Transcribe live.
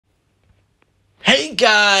Hey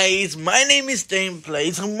guys, my name is Dane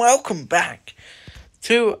Plays and welcome back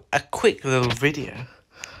to a quick little video.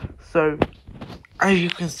 So, as you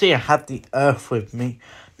can see, I have the Earth with me.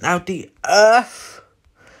 Now the Earth,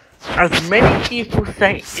 as many people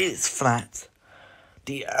say, it's flat.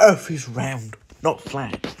 The Earth is round, not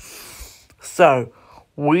flat. So,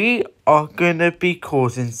 we are going to be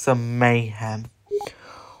causing some mayhem.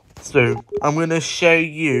 So, I'm going to show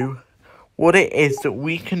you what it is that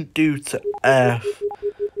we can do to Earth.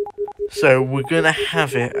 So we're going to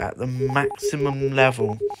have it at the maximum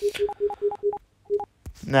level.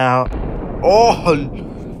 Now, oh,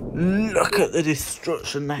 look at the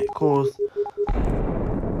destruction that caused.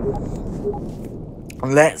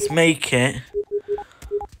 Let's make it.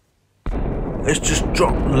 Let's just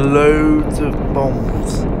drop loads of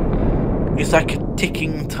bombs. It's like a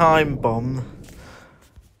ticking time bomb.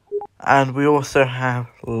 And we also have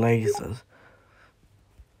lasers.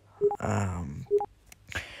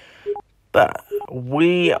 But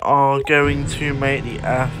we are going to make the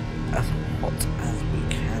Earth as hot as we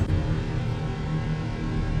can.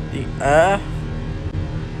 The Earth,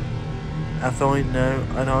 as I know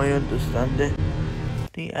and I understand it,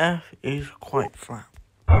 the Earth is quite flat.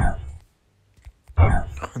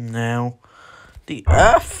 Now, the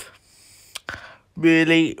Earth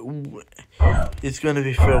really is going to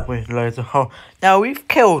be filled with loads of holes. Now, we've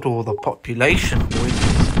killed all the population.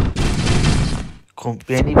 Couldn't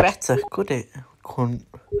be any better, could it? Couldn't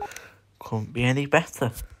be any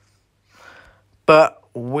better. But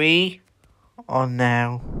we are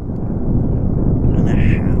now going to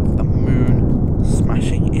have the moon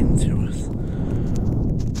smashing into us.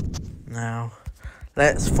 Now,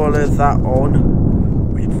 let's follow that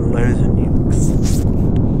on with loads of nukes.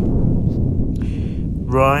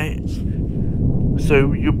 Right.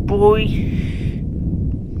 So, your boy...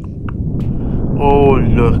 Oh,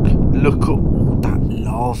 look at all that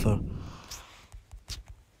lava.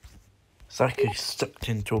 It's like he's sucked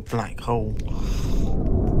into a black hole.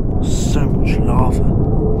 So much lava.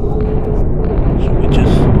 Shall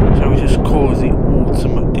we just cause the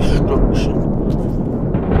ultimate destruction?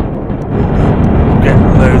 We'll get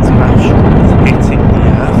loads of asteroids hitting the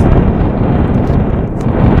Earth.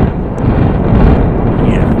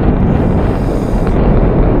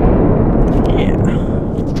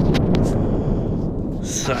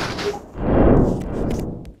 So,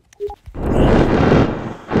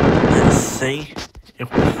 let's see if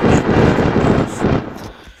we can get Earth.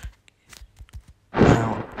 Now,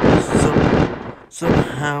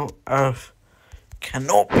 somehow Earth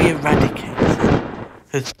cannot be eradicated,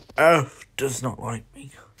 because Earth does not like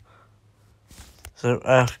me. So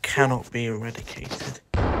Earth cannot be eradicated.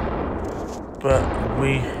 But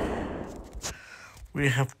we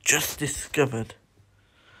have just discovered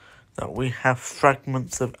that we have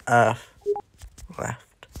fragments of Earth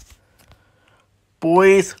left.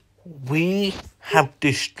 Boys, we have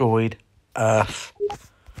destroyed Earth.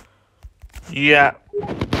 Yeah.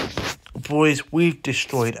 Boys, we've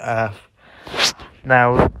destroyed Earth.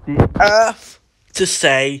 Now, the Earth, to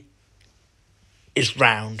say, is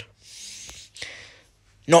round.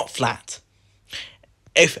 Not flat.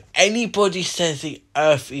 If anybody says the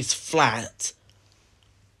Earth is flat,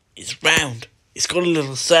 it's round. It's got a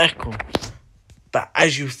little circle, but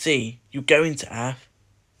as you see, you go into Earth,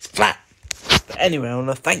 it's flat. But anyway, I want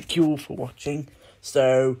to thank you all for watching,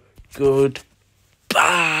 so goodbye.